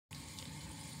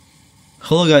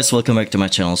Hello guys, welcome back to my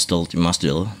channel, Still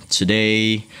Masdil.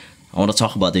 Today I want to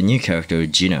talk about the new character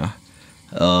Gina,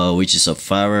 which is a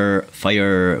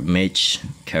fire mage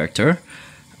character.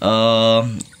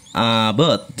 But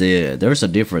there's a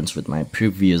difference with my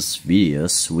previous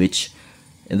videos, which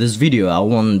in this video I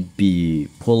won't be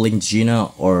pulling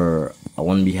Gina, or I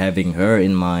won't be having her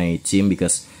in my team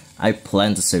because I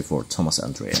plan to save for Thomas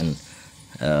Andre, and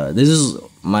this is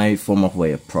my form of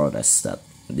way of protest that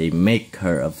they make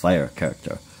her a fire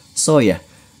character. So yeah,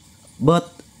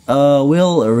 but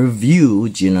we'll review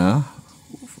Gina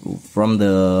from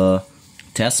the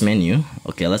test menu.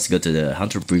 Okay, let's go to the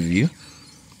Hunter preview.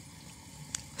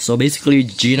 So basically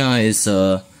Gina is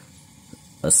a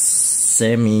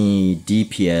semi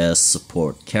DPS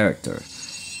support character,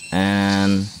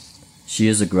 and she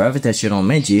is a gravitational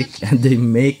magic, and they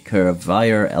make her a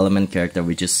fire element character,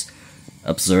 which is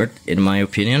absurd in my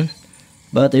opinion.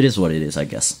 But it is what it is, I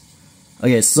guess.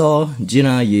 Okay, so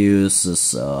Gina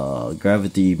uses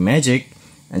gravity magic,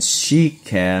 and she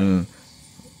can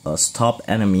stop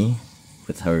enemy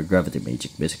with her gravity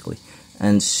magic, basically.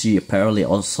 And she apparently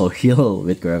also heal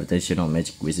with gravitational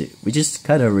magic, which is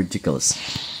kind of ridiculous.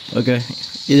 Okay,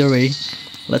 either way,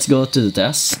 let's go to the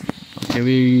test. Okay,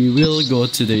 we will go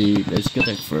to the basic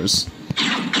attack first.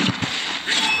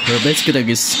 Her basic attack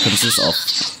consists of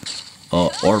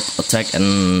orb attack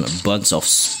and a bunch of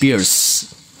spears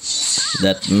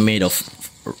that made of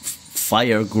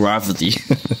fire gravity.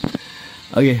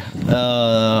 Okay,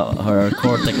 her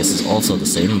core attack is also the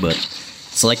same, but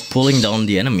it's like pulling down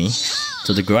the enemy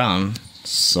to the ground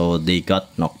so they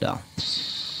got knocked down.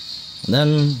 And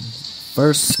then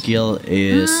first skill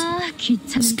is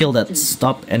a skill that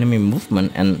stop enemy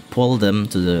movement and pull them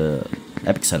to the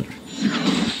epicenter.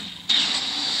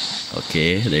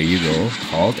 Okay, there you go.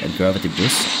 Halt and gravity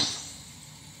boost.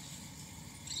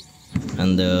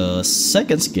 And the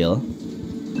second skill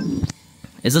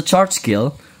is a charge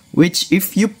skill, which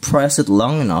if you press it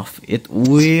long enough, it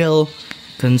will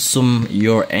consume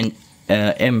your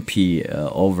MP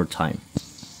over time.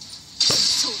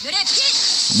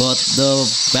 But the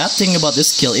bad thing about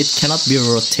this skill, it cannot be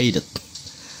rotated.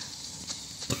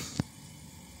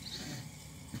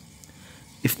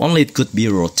 If only it could be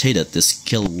rotated, this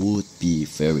skill would be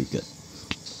very good.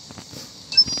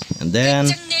 And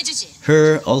then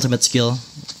her ultimate skill.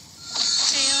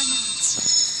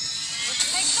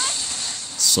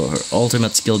 So her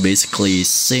ultimate skill basically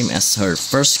same as her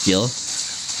first skill,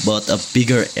 but a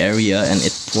bigger area, and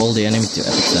it pulls the enemy to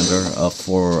epicenter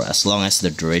for as long as the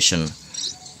duration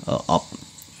up.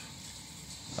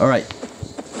 Alright,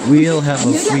 we'll have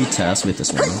a free test with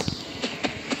this one.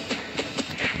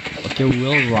 Okay,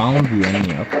 we'll round the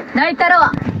enemy up,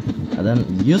 and then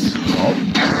use ult,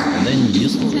 and then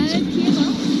use laser.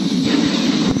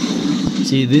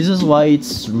 See, this is why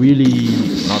it's really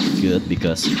not good,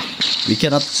 because we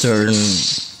cannot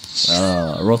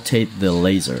rotate the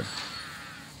laser.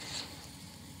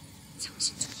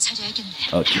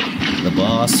 Okay, the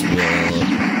boss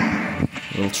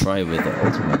will try with the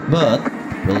ultimate, but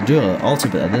we'll do an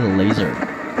ultimate and then a laser.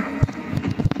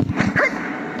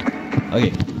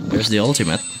 Okay, there's the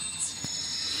ultimate,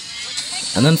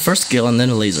 and then first skill and then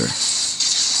a laser.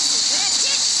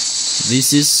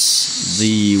 This is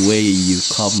the way you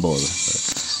combo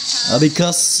her.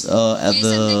 Because at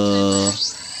the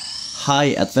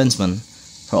high advancement,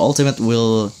 her ultimate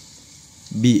will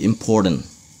be important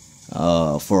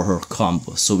for her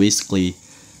combo. So basically,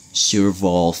 she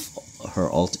revolve her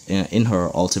in her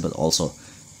ultimate also,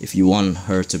 if you want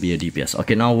her to be a DPS.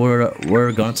 Okay, now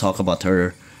we're gonna talk about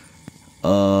her.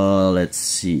 Let's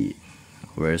see,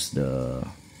 where's the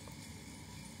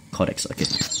codex? Okay,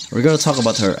 we're gonna talk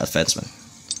about her advancement.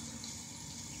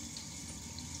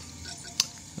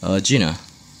 Gina.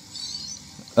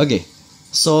 Okay,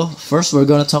 so first we're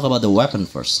gonna talk about the weapon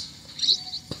first.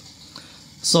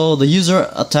 So the user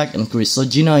attack increase. So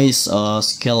Gina is a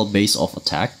skill base of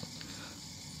attack,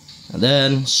 and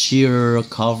then sheer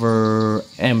cover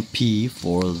MP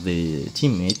for the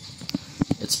teammate.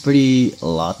 It's pretty a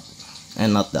lot,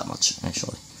 and not that much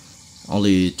actually.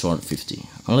 Only 250.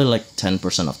 Only like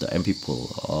 10% of the MP pool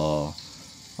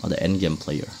of the endgame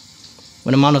player.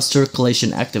 When amount of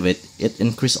circulation activate, it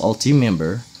increase all team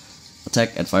member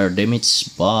attack and fire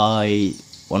damage by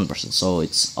 1%. So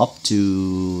it's up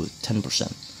to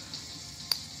 10%.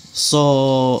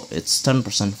 So it's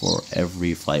 10% for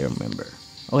every fire member.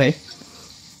 Okay.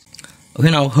 Okay,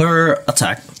 now her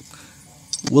attack.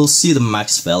 We'll see the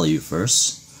max value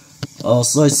first.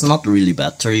 So it's not really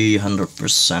bad.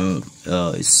 300%.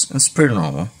 It's pretty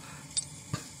normal.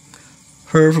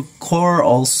 Her core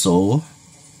also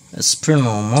is pretty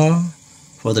normal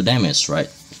for the damage, right?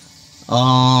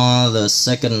 The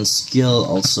second skill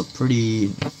also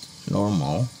pretty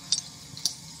normal,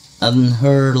 and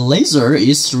her laser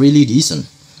is really decent.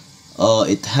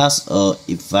 It has a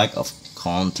effect of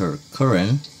counter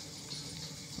current.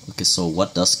 Okay, so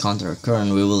what does counter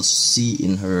current? We will see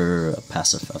in her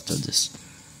passive after this.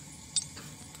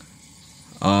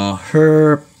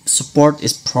 Her support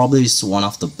is probably one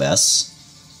of the best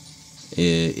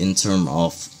in terms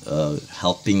of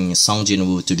helping Song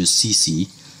Jin-woo to do CC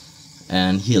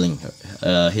and healing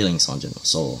her, healing Song Jin-woo.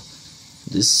 So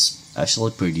this is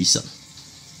actually pretty decent.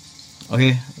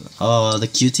 Okay, the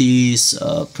QT is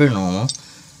pretty normal.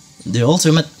 The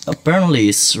ultimate apparently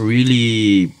is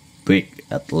really big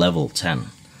at level 10.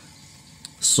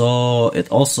 So it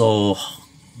also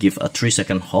give a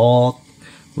 3-second halt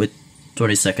with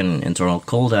 20-second internal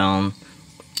cooldown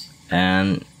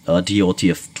and a DOT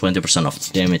of 20%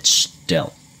 of damage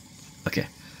dealt. Okay,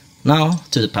 now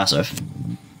to the passive.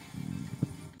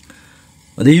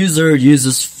 The user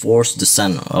uses Force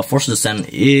Descent. Force Descent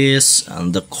is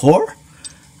the core,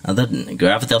 and then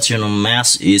Gravitational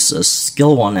Mass is a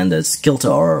skill 1, and the skill 2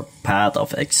 are Path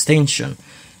of Extension.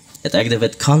 It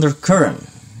activates Counter Current,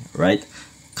 right?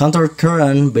 Counter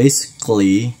Current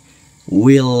basically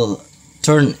will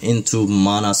turn into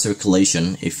mana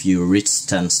circulation if you reach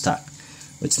 10 stack.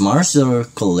 With mana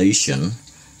circulation,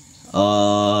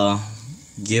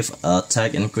 give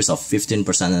attack increase of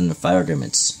 15% and fire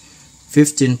damage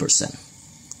 15%.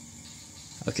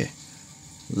 Okay,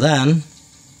 then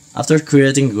after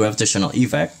creating gravitational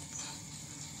effect,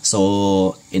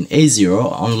 so in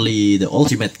A0 only the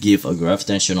ultimate give a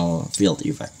gravitational field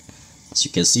effect, as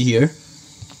you can see here.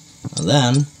 And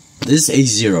then this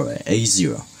is A0, right?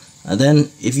 A0. And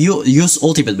then if you use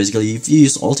ultimate, basically if you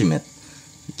use ultimate,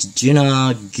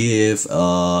 Gina give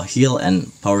heal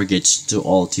and power gauge to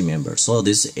all team members. So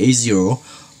this is A0,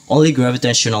 only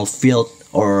gravitational field,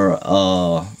 or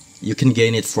you can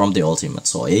gain it from the ultimate.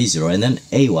 So A0, and then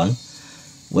A1,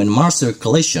 when Mars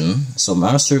circulation. So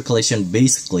Mars circulation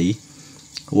basically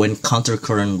when counter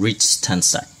current reaches 10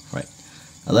 stack, right?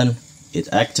 And then it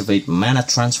activate mana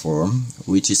transform,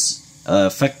 which is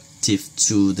effective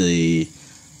to the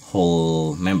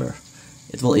whole member.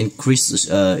 It will increase,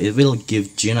 it will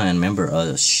give Gina and member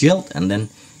a shield, and then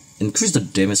increase the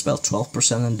damage by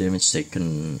 12% and damage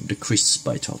taken decrease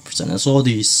by 12%. And so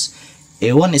this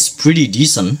A1 is pretty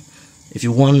decent if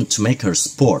you want to make her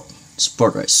support,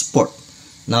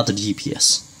 not the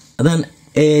DPS. And then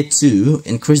A2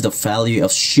 increase the value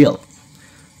of shield.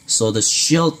 So the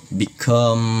shield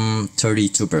become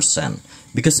 32%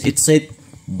 because it said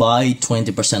by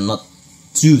 20%, not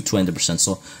to 20%.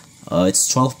 So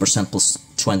it's 12% plus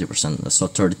 20%, so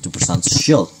 32%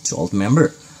 shield to old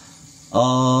member.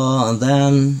 And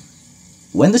then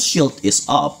when the shield is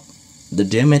up, the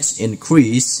damage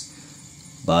increase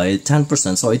by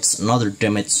 10%, so it's another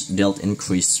damage dealt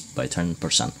increase by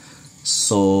 10%.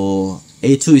 So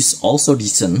A2 is also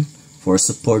decent for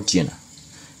support Gina.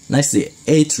 Next, the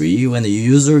A3, when the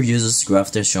user uses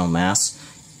gravitational mass,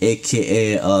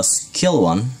 aka skill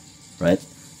 1, right?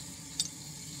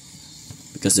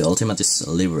 Because the ultimate is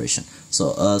liberation.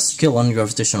 So skill 1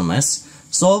 gravitational mass.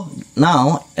 So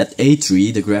now at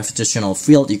A3, the gravitational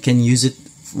field, you can use it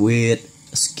with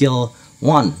skill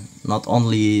 1, not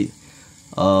only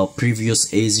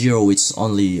previous A0, which is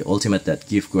only ultimate that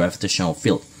give gravitational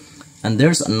field. And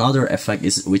there's another effect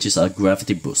which is a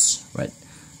gravity boost, right?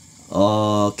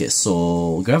 Okay,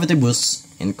 so gravity boost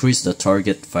increase the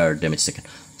target fire damage taken.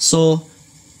 So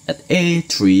at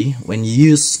A3, when you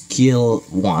use skill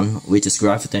 1, which is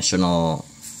gravitational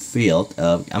field,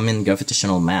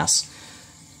 gravitational mass,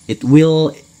 it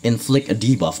will inflict a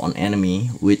debuff on enemy,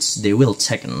 which they will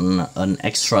take an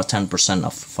extra 10%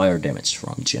 of fire damage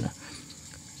from Gina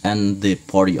and the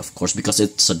party, of course, because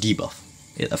it's a debuff.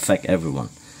 It affects everyone.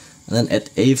 And then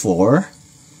at A4,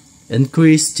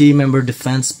 increase team member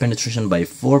defense penetration by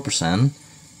 4%.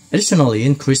 Additionally,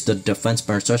 increase the defense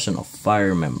penetration of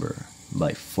fire member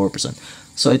by 4%.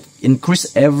 So it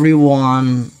increase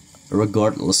everyone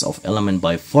regardless of element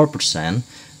by 4%.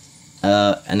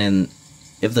 And then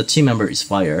if the team member is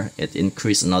fire, it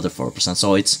increase another 4%.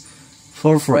 So it's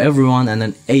 4 for everyone and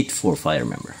then 8 for fire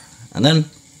member. And then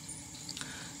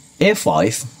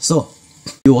A5. So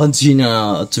you want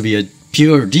Gina to be a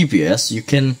pure DPS, you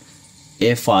can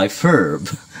A5 herb,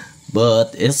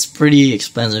 but it's pretty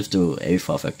expensive to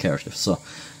A5 a character. So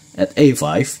at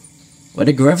A5, when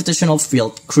the gravitational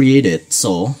field created,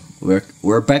 so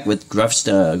we're back with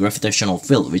gravitational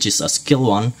field, which is a skill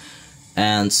 1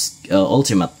 and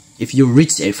ultimate. If you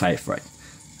reach A5, right,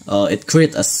 it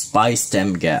creates a spy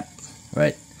stem gap,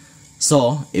 right?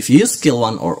 So if you use skill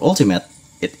 1 or ultimate,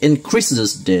 it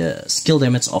increases the skill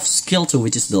damage of skill 2,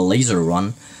 which is the laser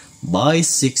one, by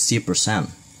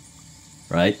 60%,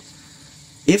 right?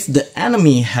 If the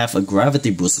enemy have a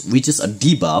gravity boost, which is a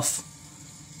debuff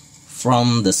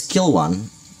from the skill 1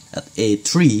 at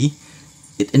A3,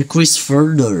 it increased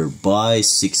further by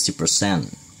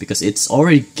 60% because it's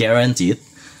already guaranteed.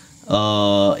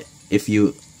 If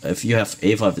you have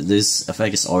A5, this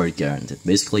effect is already guaranteed.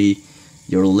 Basically,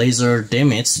 your laser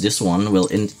damage, this one, will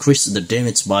increase the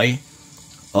damage by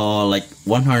like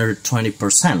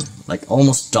 120%, like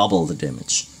almost double the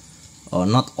damage.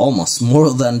 Not almost, more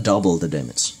than double the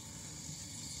damage.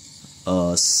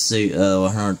 Say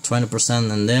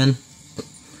 120%, and then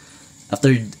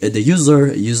after the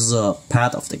user uses a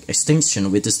path of the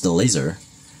extinction, which is the laser,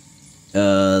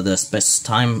 the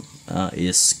space-time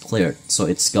is cleared, so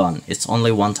it's gone. It's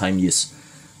only one-time use,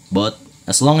 but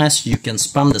as long as you can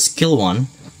spam the skill 1,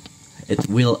 it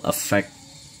will affect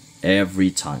every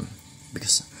time,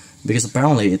 because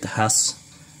apparently it has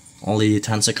only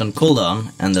 10-second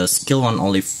cooldown and the skill 1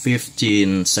 only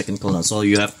 15-second cooldown, so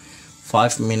you have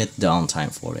 5-minute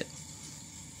downtime for it.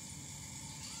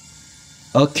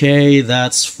 Okay,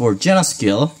 that's for Gina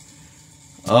skill.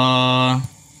 Now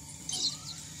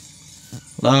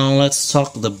let's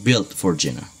talk the build for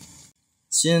Gina.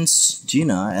 Since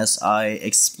Gina, as I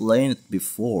explained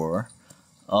before,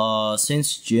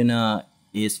 since Gina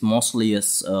is mostly a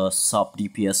sub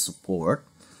DPS support,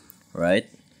 right?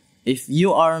 If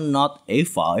you are not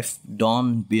A5,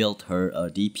 don't build her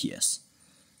a DPS.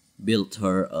 Build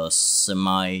her a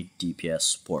semi DPS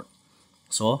support.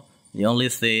 So the only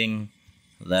thing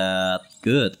that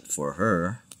good for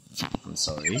her, I'm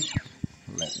sorry,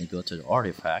 let me go to the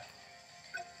artifact.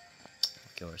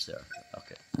 Okay, where's there?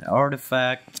 Okay, the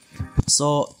artifact.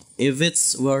 So if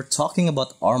we're talking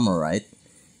about armor, right?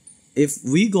 If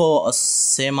we go a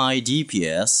semi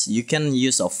DPS, you can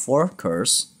use a 4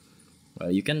 curse.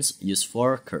 You can use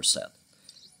 4 curse set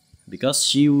because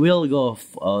she will go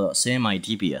semi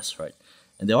DPS, right?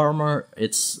 And the armor,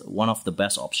 it's one of the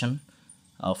best option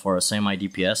for a semi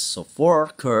DPS. So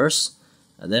 4 curse,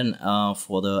 and then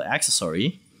for the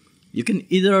accessory, you can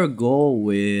either go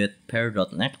with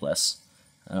Peridot necklace,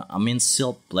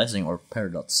 Silk blessing, or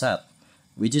Peridot set,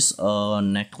 which is a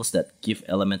necklace that give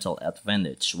elemental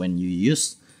advantage when you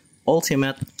use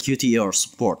ultimate QTE or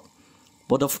support.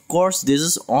 But of course, this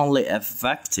is only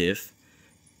effective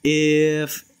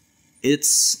if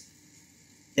it's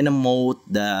in a mode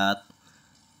that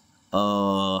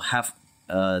have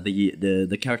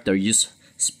the character use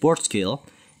support skill,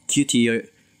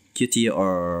 QTE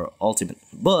or ultimate.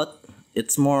 But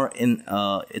it's more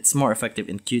effective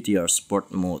in QTE or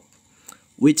support mode,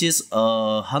 which is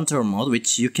a hunter mode,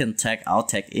 which you can tech out,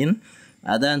 tech in,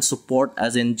 and then support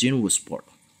as in Jinwoo support.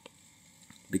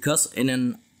 Because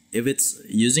if it's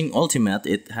using ultimate,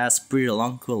 it has pretty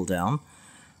long cooldown.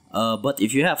 But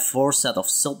if you have 4 set of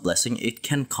Silk blessing, it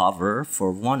can cover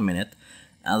for 1 minute,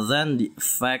 and then the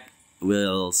effect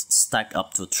will stack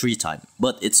up to 3 times.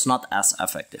 But it's not as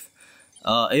effective.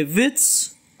 If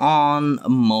it's on a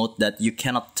mode that you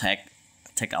cannot tech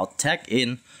out, tech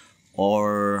in,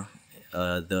 or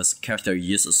the character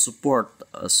uses support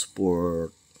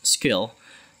skill,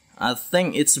 I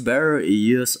think it's better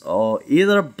use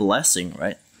either blessing,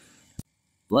 right?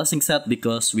 Blessing set,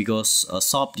 because we go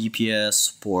sub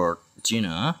DPS for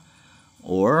Gina,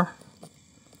 or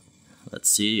let's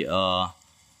see, the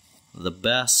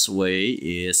best way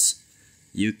is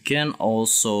you can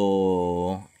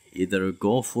also either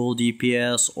go full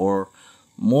DPS or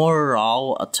more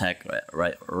raw attack,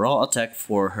 right? Raw attack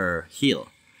for her heal.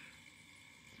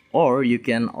 Or you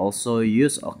can also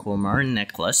use Aquamarine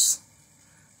necklace.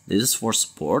 This is for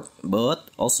support, but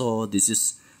also this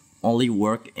is only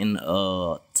work in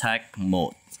a tech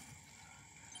mode.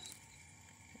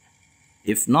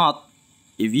 If not,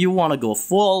 if you want to go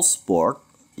full support,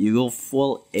 you go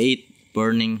full 8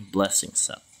 burning blessing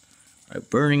set. Right,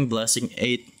 burning blessing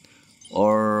 8,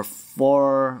 or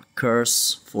 4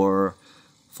 curse for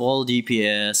full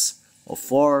DPS, or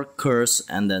 4 curse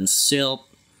and then silk,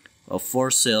 or 4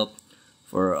 silk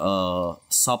for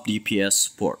sub DPS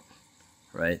support,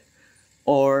 right?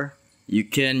 Or you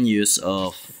can use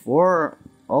 4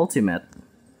 ultimate.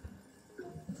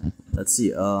 Let's see,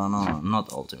 no,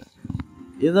 not ultimate.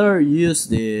 Either use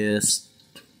this.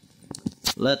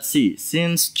 Let's see,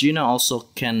 since Gina also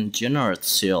can generate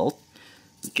shield,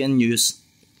 you can use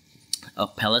a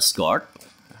Palace Guard,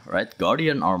 right?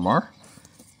 Guardian armor.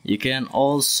 You can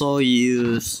also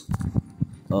use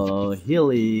a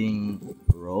healing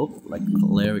rope, like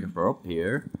cleric rope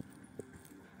here.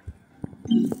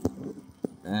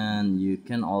 and you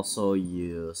can also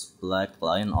use black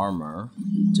lion armor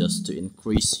just to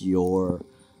increase your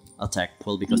attack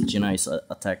pool, because Gina is an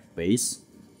attack based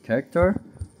character.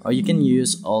 Or you can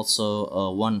use also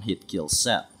a one hit kill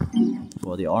set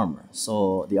for the armor.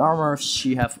 So the armor,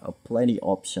 she have a plenty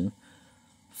option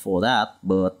for that,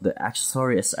 but the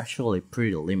accessory is actually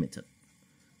pretty limited.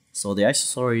 So the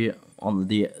accessory on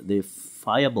the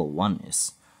viable one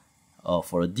is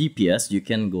for a DPS, you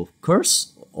can go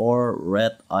curse or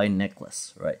red eye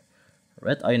necklace, right?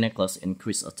 Red eye necklace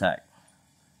increase attack.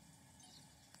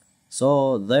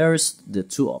 So there's the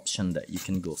two options that you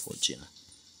can go for Gina.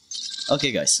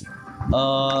 Okay guys,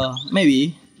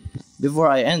 maybe before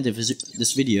I end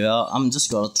this video, I'm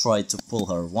just gonna try to pull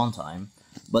her one time,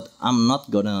 but I'm not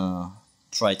gonna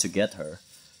try to get her.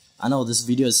 I know this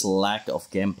video is lack of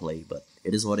gameplay, but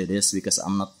it is what it is, because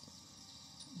I'm not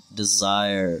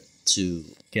desire to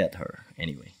get her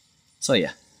anyway. So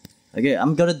yeah, okay,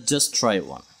 I'm gonna just try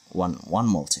one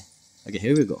multi. Okay,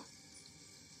 here we go.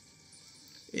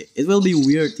 It will be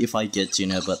weird if I get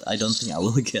Gina, but I don't think I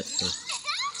will get her.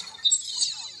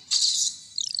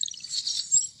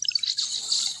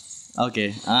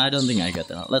 Okay, I don't think I got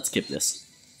that. Let's skip this.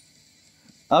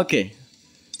 Okay,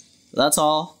 that's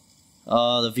all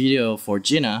the video for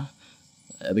Gina,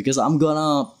 because I'm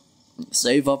gonna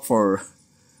save up for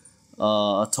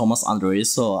Thomas Andre,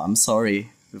 so I'm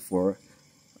sorry before.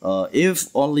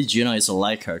 If only Gina is a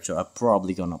light character, I'm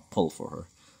probably gonna pull for her.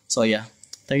 So yeah,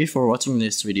 thank you for watching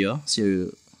this video. See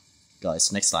you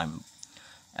guys next time.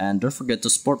 And don't forget to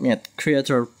support me at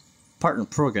Creator Partner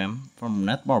Program from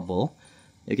Netmarble.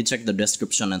 You can check the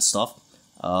description and stuff.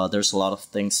 There's a lot of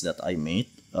things that I made.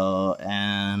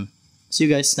 And see you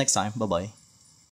guys next time. Bye bye.